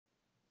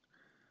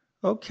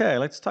Okay,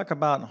 let's talk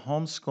about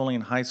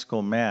homeschooling high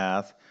school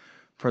math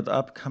for the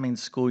upcoming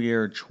school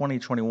year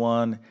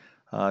 2021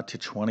 to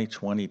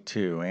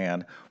 2022.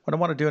 And what I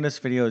want to do in this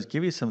video is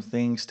give you some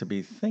things to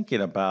be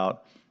thinking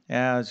about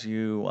as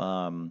you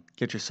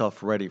get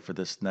yourself ready for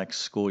this next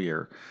school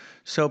year.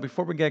 So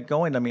before we get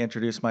going, let me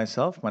introduce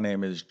myself. My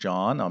name is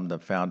John. I'm the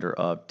founder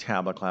of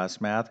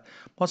TabletClass Math.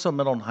 I'm also a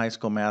middle and high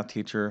school math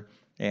teacher,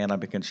 and I've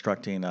been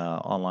constructing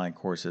online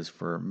courses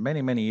for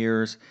many, many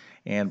years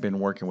and been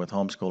working with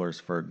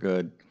homeschoolers for a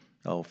good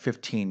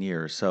 15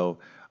 years. So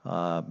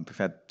we've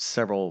had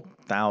several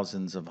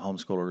thousands of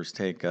homeschoolers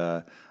take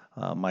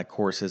my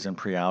courses in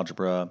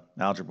pre-algebra,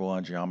 algebra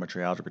 1,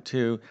 geometry, algebra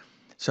 2.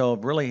 So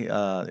really,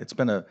 it's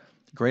been a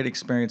great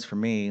experience for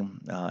me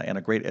and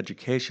a great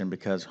education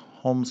because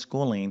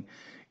homeschooling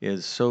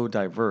is so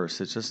diverse.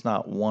 It's just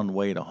not one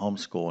way to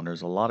homeschool, and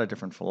there's a lot of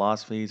different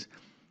philosophies,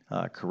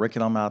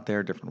 curriculum out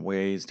there, different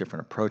ways,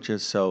 different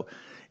approaches. So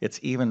it's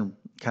even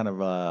kind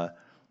of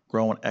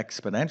growing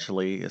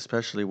exponentially,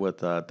 especially with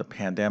the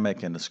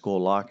pandemic and the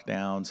school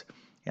lockdowns,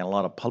 and a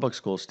lot of public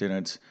school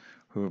students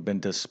who have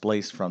been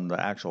displaced from the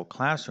actual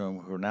classroom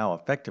who are now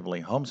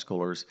effectively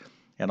homeschoolers,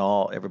 and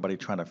everybody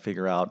trying to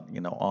figure out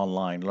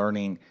online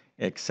learning,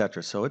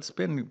 etc. So it's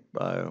been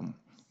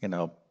you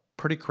know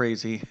pretty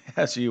crazy,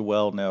 as you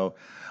well know,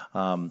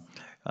 um,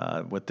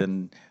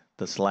 within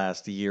this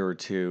last year or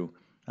two.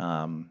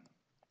 Um,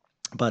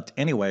 but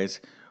anyways,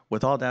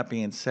 with all that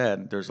being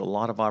said, there's a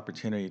lot of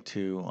opportunity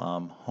to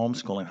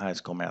homeschool in high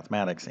school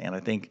mathematics, and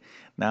I think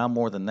now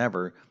more than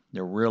ever,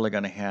 you're really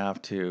going to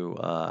have to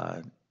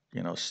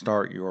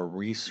start your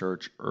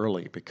research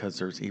early because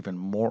there's even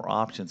more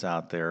options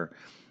out there,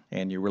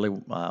 and you really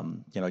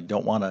you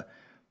don't want to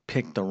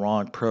pick the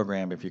wrong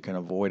program if you can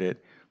avoid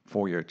it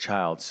for your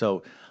child.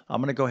 So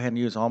I'm going to go ahead and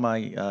use all my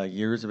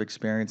years of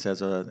experience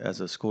as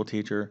a school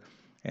teacher,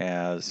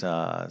 as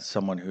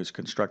someone who's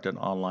constructed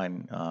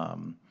online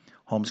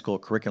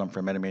homeschool curriculum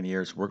for many, many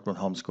years, worked with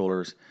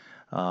homeschoolers,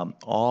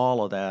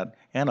 all of that,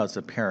 and as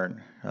a parent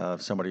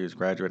of somebody who's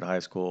graduated high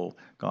school,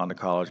 gone to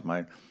college.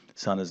 My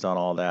son has done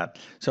all that.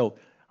 So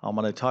I'm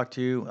going to talk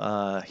to you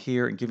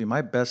here and give you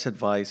my best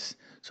advice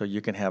so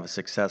you can have a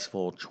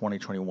successful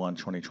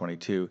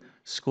 2021-2022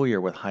 school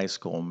year with high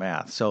school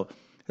math. So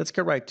let's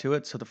get right to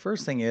it. So the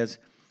first thing is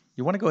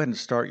you want to go ahead and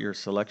start your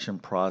selection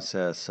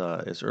process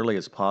as early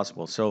as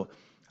possible. So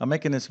I'm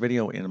making this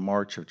video in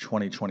March of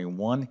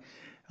 2021.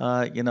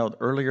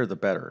 Earlier the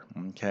better,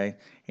 okay?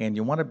 And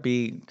you want to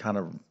be kind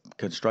of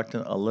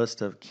constructing a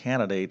list of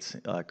candidates,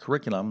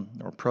 curriculum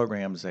or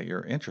programs that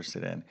you're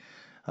interested in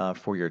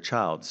for your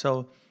child.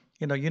 So,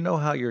 you know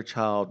how your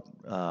child,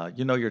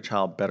 you know your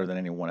child better than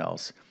anyone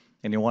else.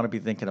 And you want to be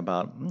thinking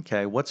about,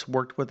 okay, what's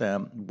worked for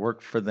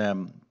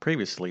them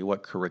previously,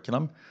 what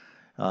curriculum?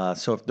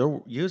 So if they're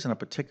using a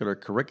particular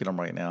curriculum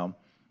right now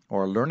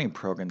or a learning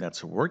program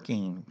that's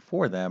working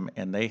for them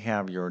and they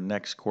have your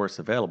next course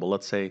available,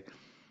 let's say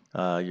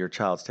your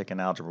child's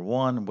taking Algebra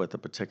 1 with a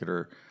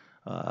particular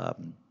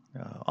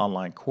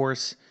online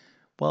course,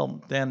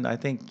 well, then I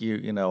think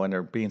and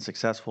they're being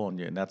successful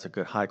and that's a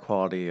good high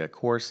quality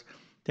course,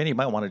 then you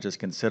might want to just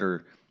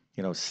consider,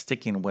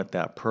 sticking with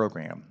that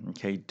program.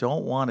 Okay.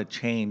 Don't want to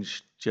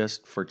change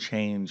just for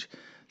change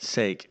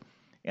sake.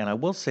 And I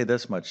will say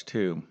this much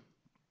too,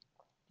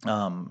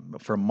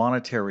 for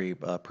monetary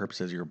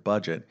purposes, your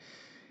budget.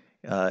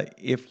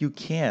 If you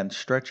can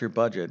stretch your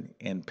budget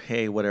and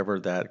pay whatever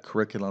that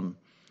curriculum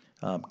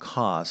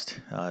cost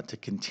to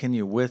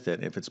continue with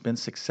it, if it's been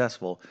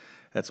successful,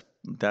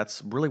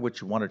 that's really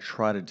what you want to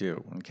try to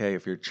do. Okay,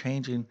 if you're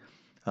changing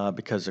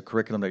because the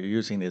curriculum that you're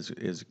using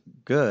is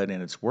good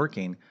and it's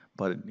working,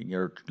 but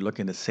you're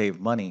looking to save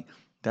money,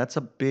 that's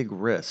a big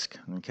risk.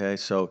 Okay,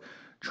 so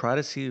try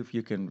to see if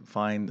you can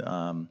find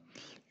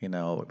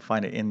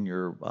it in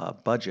your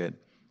budget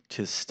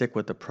to stick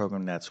with the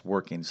program that's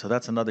working. So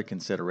that's another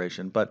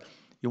consideration. But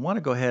you want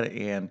to go ahead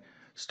and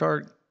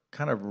start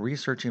kind of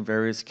researching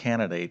various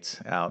candidates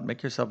out.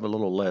 Make yourself a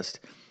little list,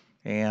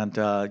 and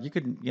you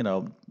could,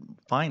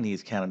 find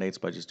these candidates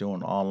by just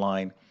doing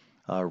online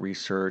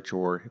research,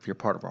 or if you're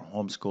part of a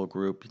homeschool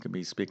group, you could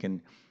be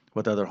speaking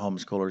with other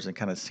homeschoolers and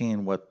kind of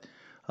seeing what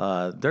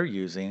they're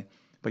using.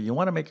 But you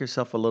want to make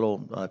yourself a little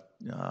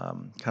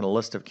kind of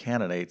list of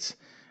candidates,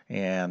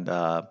 and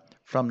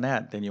from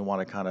that, then you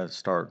want to kind of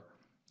start,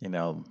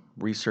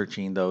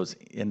 researching those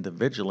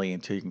individually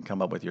until you can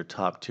come up with your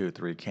top two,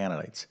 three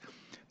candidates.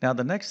 Now,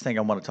 the next thing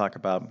I want to talk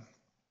about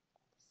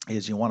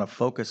is you want to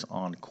focus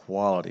on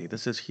quality.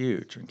 This is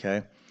huge,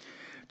 okay?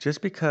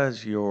 Just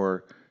because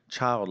your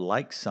child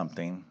likes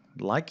something,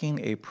 liking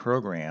a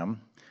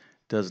program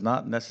does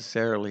not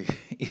necessarily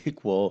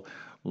equal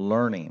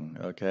learning,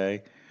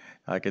 okay?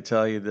 I could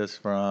tell you this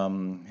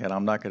from, and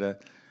I'm not going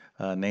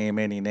to name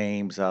any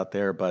names out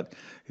there, but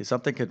if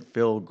something could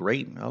feel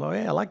great. Oh,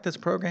 hey, I like this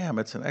program.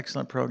 It's an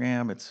excellent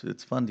program.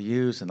 It's fun to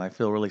use, and I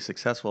feel really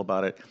successful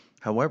about it.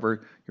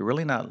 However, you're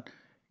really not.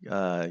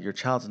 Your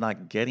child's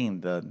not getting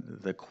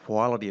the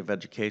quality of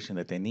education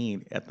that they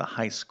need at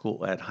high school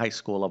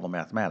level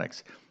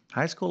mathematics.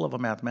 High school level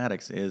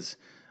mathematics is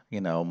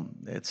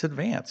it's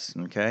advanced,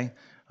 okay?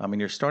 I mean,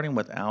 you're starting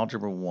with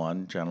Algebra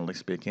 1, generally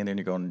speaking, then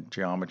you're going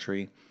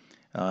geometry,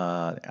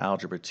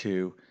 Algebra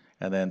 2,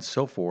 and then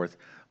so forth.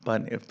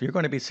 But if you're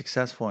going to be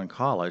successful in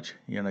college,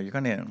 you're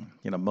going to,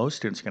 most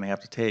students are going to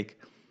have to take,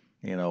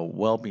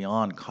 well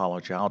beyond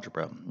college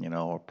algebra,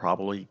 or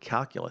probably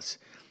calculus.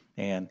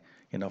 And,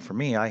 for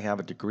me, I have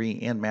a degree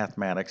in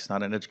mathematics,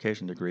 not an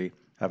education degree.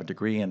 I have a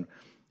degree in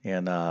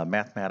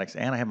mathematics,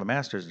 and I have a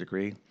master's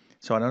degree.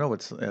 So I don't know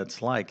what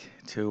it's like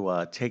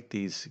to take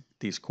these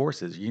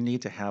courses. You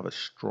need to have a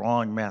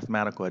strong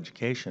mathematical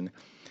education,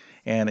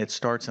 and it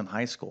starts in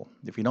high school.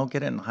 If you don't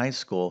get it in high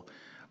school,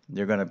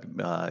 you're going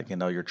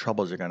to, your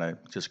troubles are going to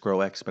just grow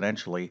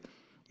exponentially,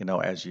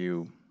 as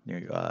you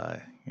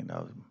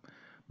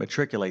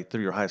matriculate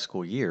through your high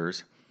school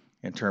years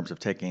in terms of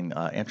taking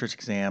entrance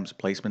exams,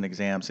 placement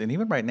exams, and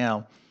even right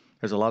now,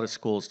 there's a lot of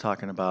schools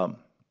talking about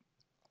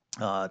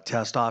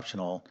test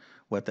optional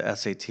with the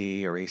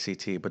SAT or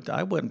ACT, but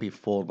I wouldn't be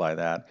fooled by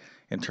that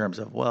in terms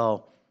of,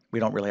 well, we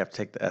don't really have to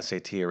take the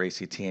SAT or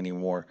ACT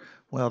anymore.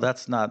 Well,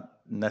 that's not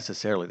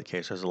necessarily the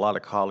case. There's a lot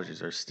of colleges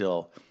that are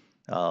still,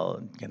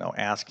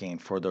 asking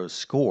for those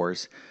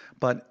scores,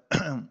 but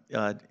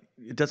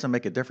it doesn't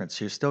make a difference.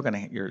 You're still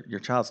going to your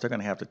child's still going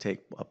to have to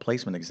take a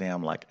placement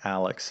exam like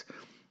ALEX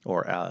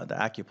or the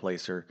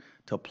AccuPlacer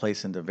to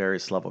place into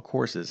various level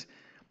courses.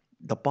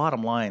 The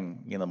bottom line,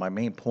 my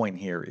main point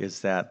here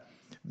is that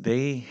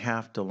they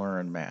have to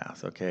learn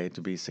math, okay,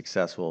 to be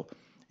successful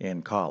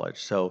in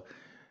college. So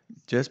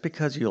just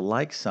because you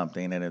like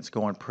something and it's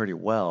going pretty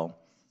well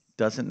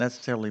doesn't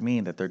necessarily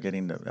mean that they're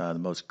getting the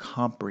most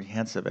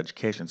comprehensive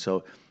education.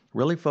 So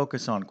really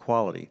focus on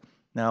quality.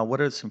 Now, what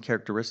are some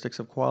characteristics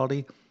of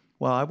quality?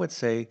 Well, I would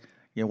say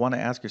you want to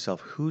ask yourself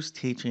who's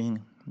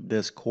teaching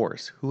this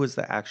course? Who is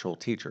the actual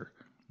teacher?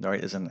 All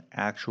right, is it an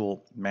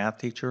actual math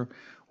teacher,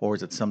 or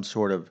is it some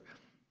sort of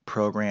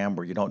program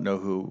where you don't know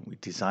who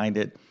designed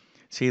it?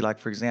 See, like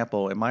for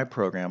example, in my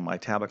program, my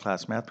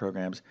TabletClass math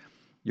programs,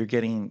 you're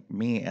getting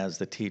me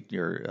as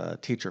your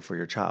teacher for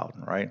your child,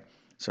 right?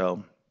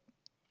 So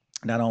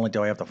not only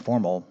do I have the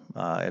formal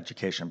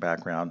education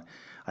background,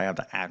 I have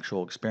the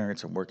actual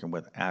experience of working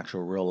with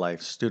actual real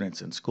life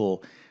students in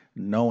school,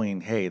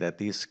 knowing, hey, that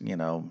these,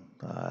 young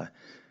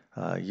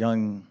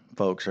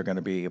folks are going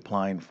to be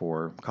applying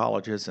for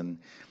colleges. And,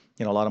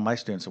 a lot of my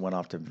students went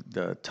off to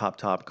the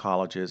top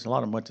colleges. A lot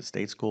of them went to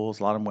state schools.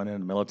 A lot of them went into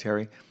the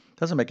military.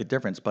 Doesn't make a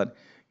difference, but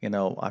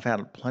I've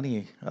had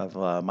plenty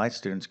of my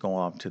students go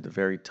off to the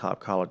very top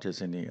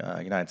colleges in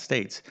the United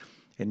States,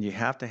 and you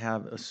have to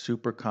have a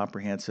super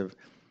comprehensive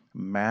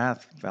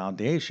math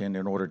foundation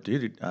in order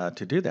to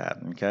do that.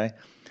 Okay,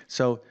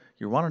 so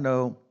you want to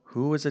know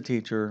who is a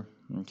teacher.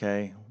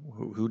 Okay,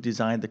 who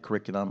designed the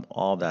curriculum,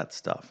 all that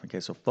stuff. Okay,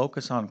 so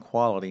focus on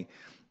quality,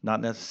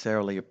 not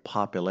necessarily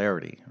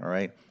popularity. All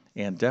right,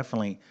 and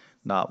definitely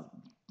not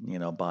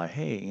by,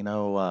 hey,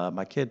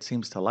 my kid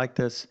seems to like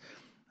this,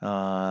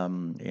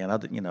 and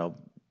other,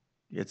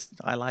 it's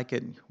I like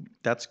it.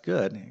 That's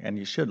good, and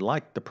you should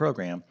like the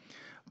program,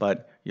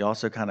 but you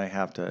also kind of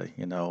have to,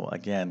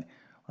 again,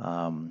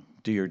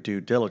 do your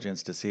due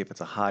diligence to see if it's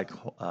a high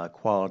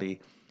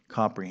quality,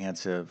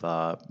 comprehensive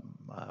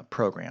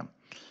program.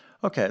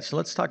 Okay, so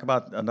let's talk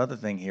about another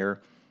thing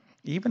here.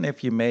 Even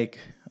if you make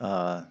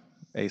a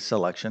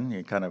selection,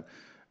 you kind of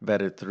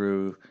vetted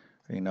through,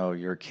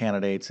 your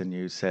candidates, and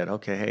you said,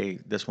 okay, hey,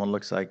 this one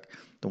looks like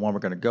the one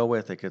we're going to go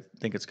with. I could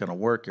think it's going to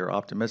work. You're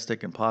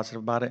optimistic and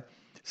positive about it.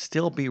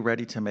 Still be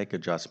ready to make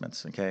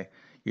adjustments. Okay,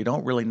 you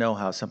don't really know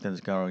how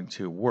something's going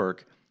to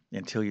work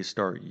until you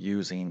start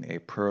using a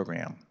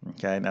program.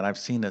 Okay, and I've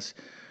seen this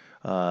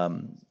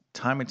time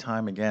and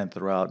time again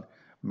throughout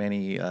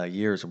many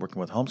years of working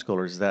with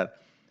homeschoolers, that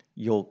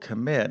you'll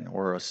commit,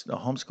 or a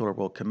homeschooler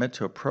will commit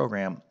to a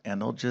program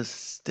and they'll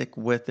just stick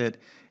with it.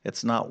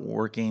 It's not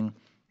working,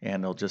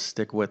 and they'll just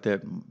stick with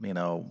it,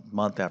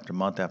 month after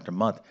month after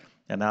month.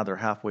 And now they're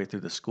halfway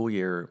through the school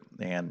year,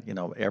 and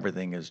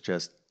everything is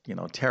just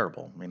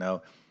terrible.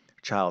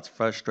 Child's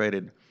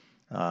frustrated,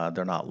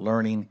 they're not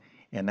learning,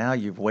 and now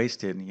you've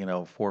wasted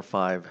 4,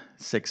 5,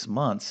 6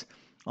 months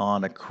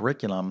on a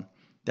curriculum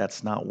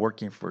that's not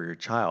working for your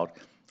child,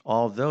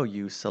 although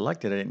you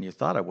selected it and you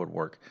thought it would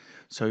work.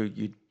 So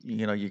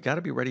you got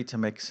to be ready to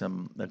make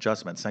some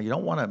adjustments. Now, you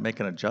don't want to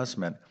make an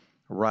adjustment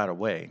right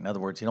away. In other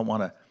words, you don't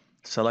want to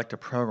select a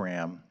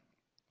program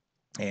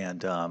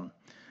and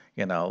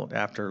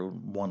after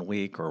 1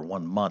 week or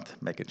 1 month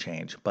make a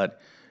change.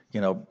 But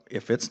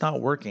if it's not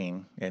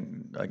working,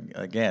 and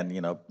again,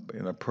 in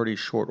a pretty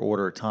short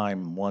order of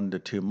time, 1 to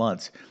 2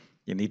 months,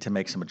 you need to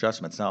make some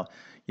adjustments. Now,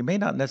 you may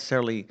not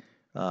necessarily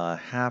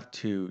have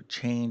to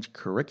change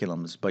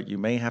curriculums, but you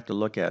may have to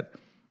look at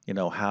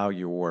how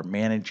you're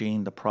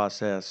managing the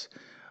process,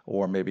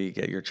 or maybe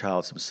get your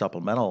child some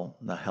supplemental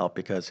help,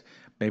 because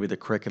maybe the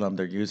curriculum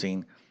they're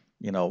using,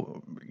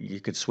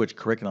 you could switch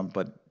curriculum,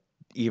 but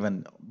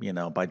even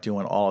by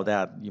doing all of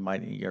that,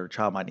 your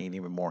child might need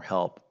even more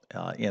help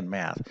in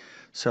math.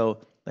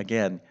 So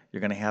again,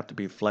 you're going to have to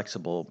be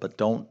flexible, but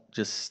don't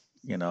just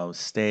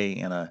stay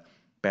in a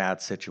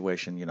bad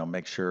situation,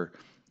 make sure,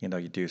 you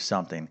do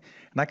something.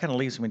 And that kind of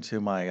leads me to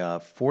my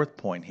fourth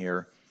point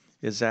here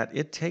is that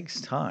it takes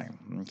time.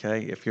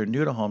 Okay. If you're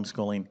new to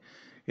homeschooling,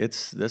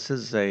 this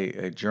is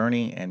a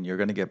journey and you're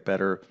going to get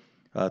better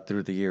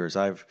through the years.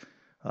 I've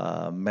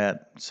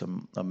met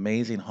some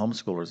amazing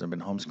homeschoolers. I've been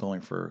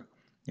homeschooling for,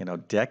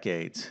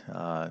 decades.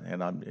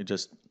 And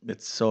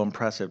it's so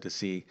impressive to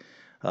see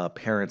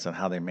parents and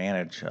how they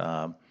manage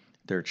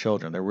their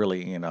children. They're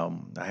really,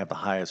 I have the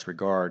highest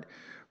regard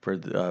for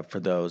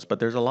those. But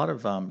there's a lot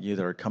of you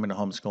that are coming to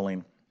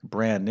homeschooling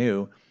brand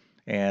new,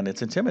 and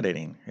it's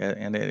intimidating,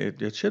 and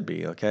it should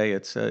be. Okay,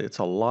 it's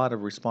a lot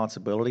of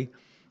responsibility,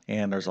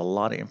 and there's a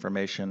lot of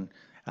information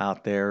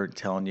out there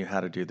telling you how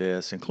to do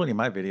this, including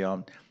my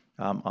video.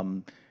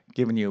 I'm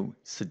giving you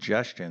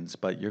suggestions,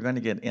 but you're going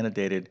to get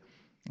inundated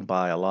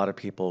by a lot of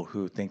people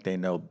who think they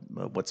know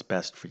what's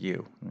best for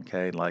you.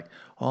 Okay, like,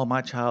 oh,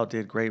 my child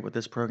did great with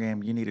this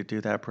program. You need to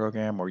do that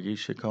program, or you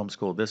should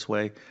homeschool this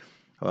way,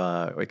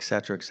 et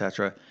cetera, et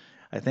cetera.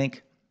 I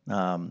think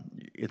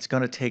it's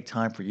going to take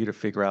time for you to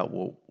figure out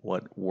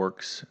what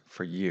works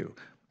for you.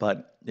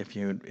 But if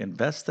you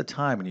invest the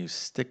time and you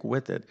stick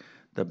with it,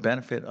 the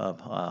benefit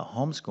of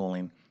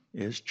homeschooling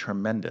is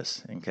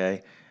tremendous.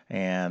 Okay,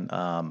 and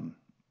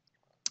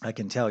I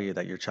can tell you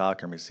that your child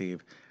can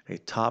receive a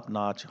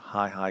top-notch,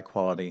 high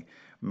quality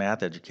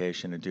math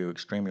education and do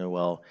extremely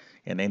well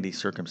in any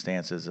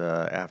circumstances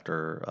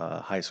after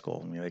high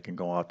school. They can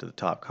go off to the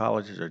top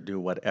colleges or do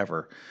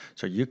whatever.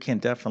 So you can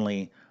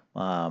definitely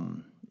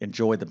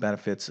enjoy the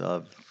benefits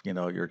of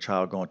your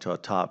child going to a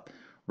top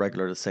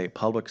regular, to say,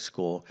 public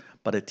school,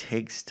 but it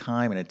takes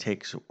time and it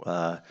takes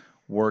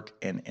work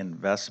and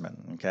investment.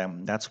 Okay,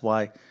 that's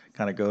why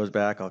kind of goes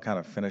back. I'll kind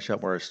of finish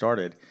up where I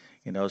started.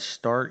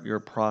 Start your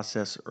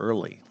process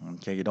early.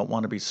 Okay, you don't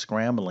want to be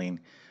scrambling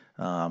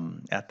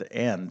at the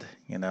end.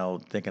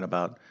 Thinking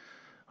about,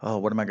 oh,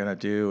 what am I going to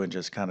do, and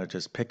just kind of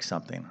just pick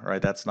something.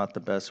 Right, that's not the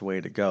best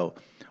way to go.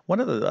 One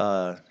of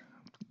the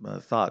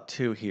thought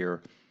too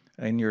here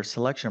in your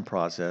selection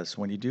process,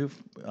 when you do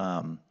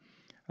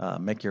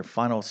make your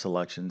final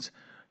selections,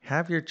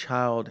 have your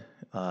child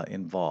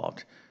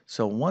involved.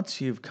 So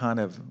once you've kind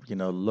of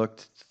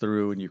looked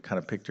through and you've kind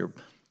of picked your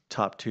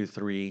top two,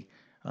 three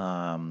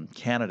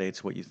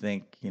candidates, what you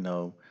think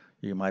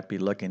you might be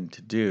looking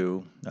to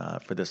do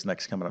for this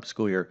next coming up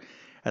school year,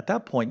 at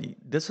that point,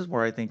 this is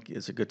where I think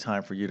is a good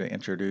time for you to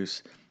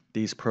introduce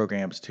these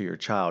programs to your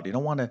child. You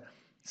don't want to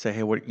say, hey,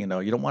 you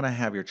don't want to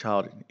have your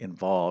child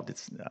involved.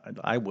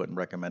 I wouldn't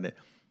recommend it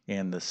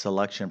in the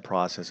selection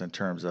process in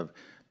terms of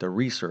the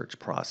research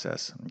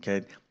process.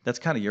 Okay, that's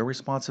kind of your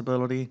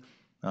responsibility.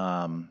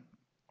 Um,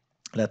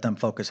 Let them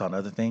focus on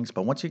other things.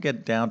 But once you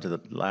get down to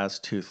the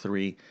last two,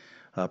 three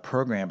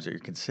programs that you're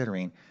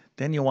considering,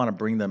 then you want to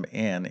bring them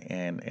in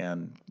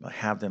and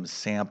have them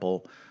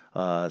sample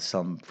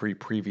some free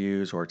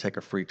previews or take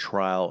a free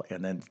trial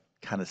and then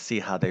kind of see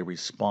how they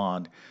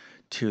respond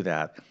to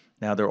that.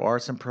 Now, there are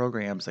some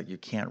programs that you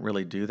can't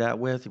really do that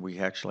with. We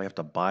actually have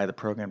to buy the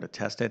program to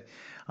test it.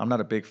 I'm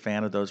not a big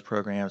fan of those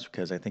programs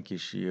because I think you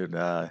should.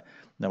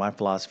 My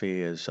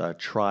philosophy is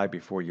try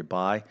before you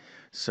buy.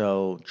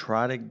 So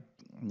try to,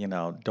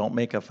 don't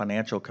make a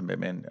financial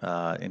commitment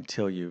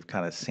until you've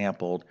kind of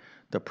sampled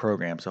the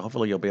program. So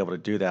hopefully you'll be able to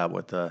do that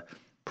with the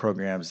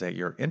programs that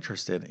you're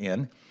interested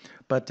in.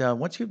 But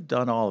once you've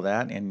done all of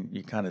that and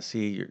you kind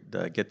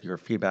of get your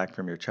feedback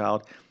from your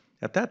child,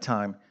 at that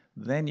time,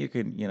 then you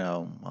can,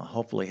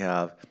 hopefully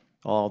have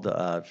all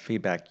the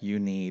feedback you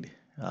need,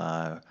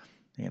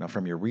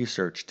 from your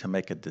research to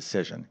make a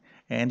decision.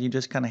 And you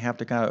just kind of have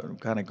to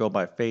kind of go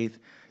by faith,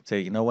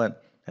 say, you know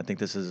what, I think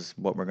this is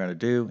what we're going to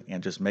do,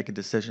 and just make a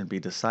decision, be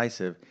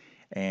decisive,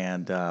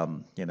 and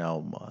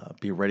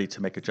be ready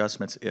to make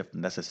adjustments if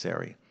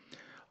necessary.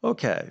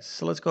 Okay,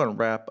 so let's go and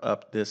wrap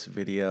up this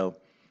video.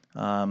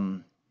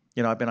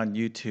 I've been on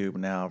YouTube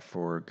now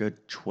for a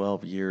good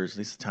 12 years, at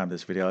least the time of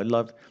this video. I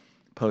love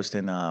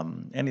posting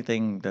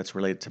anything that's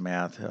related to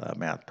math,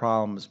 math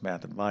problems,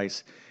 math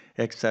advice,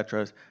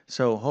 etc.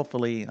 So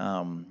hopefully,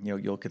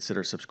 you'll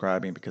consider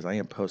subscribing because I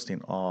am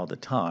posting all the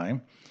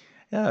time.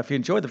 Yeah, if you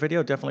enjoyed the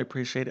video, definitely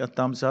appreciate a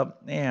thumbs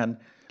up and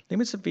leave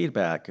me some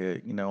feedback.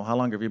 How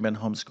long have you been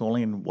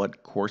homeschooling?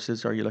 What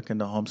courses are you looking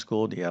to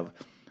homeschool? Do you have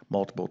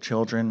multiple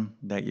children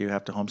that you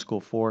have to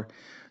homeschool for?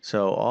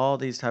 So all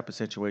these type of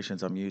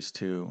situations I'm used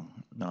to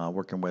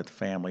working with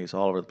families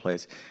all over the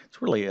place.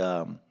 It's really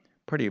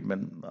pretty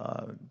been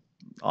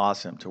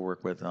awesome to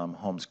work with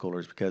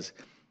homeschoolers because,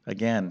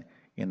 again,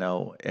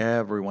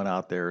 everyone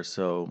out there is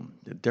so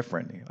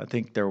different. I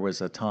think there was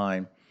a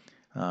time,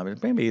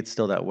 maybe it's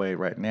still that way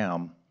right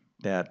now,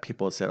 that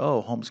people said,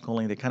 oh,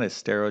 homeschooling, they kind of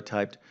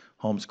stereotyped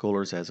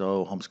homeschoolers as,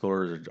 oh,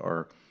 homeschoolers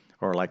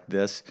are like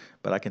this.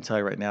 But I can tell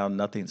you right now,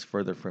 nothing's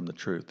further from the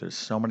truth. There's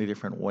so many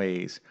different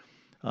ways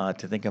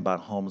to think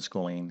about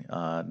homeschooling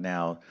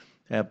now.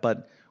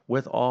 But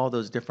with all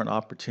those different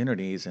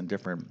opportunities and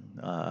different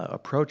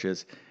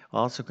approaches,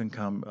 also can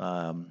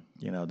come,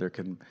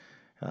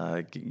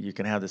 you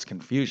can have this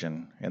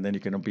confusion, and then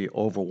you can be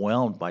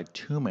overwhelmed by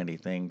too many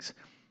things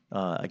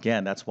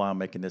Again, that's why I'm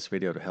making this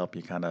video to help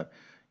you kind of,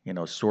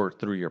 sort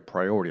through your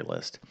priority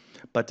list.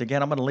 But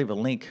again, I'm going to leave a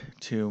link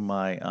to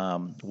my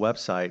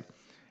website,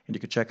 and you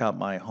can check out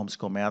my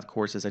homeschool math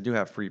courses. I do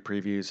have free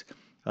previews,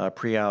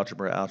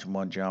 pre-algebra, algebra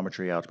 1,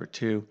 geometry, algebra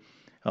 2.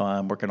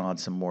 I'm working on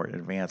some more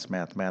advanced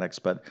mathematics,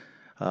 but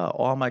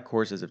all my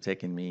courses have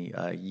taken me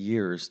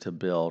years to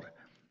build.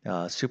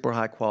 Super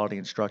high quality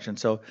instruction.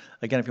 So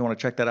again, if you want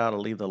to check that out, I'll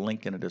leave the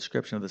link in the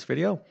description of this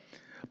video.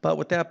 But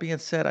with that being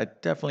said, I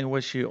definitely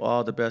wish you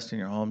all the best in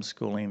your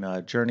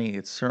homeschooling journey.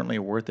 It's certainly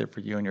worth it for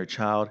you and your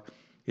child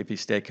if you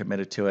stay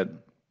committed to it.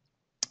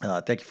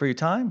 Thank you for your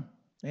time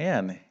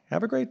and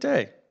have a great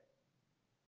day.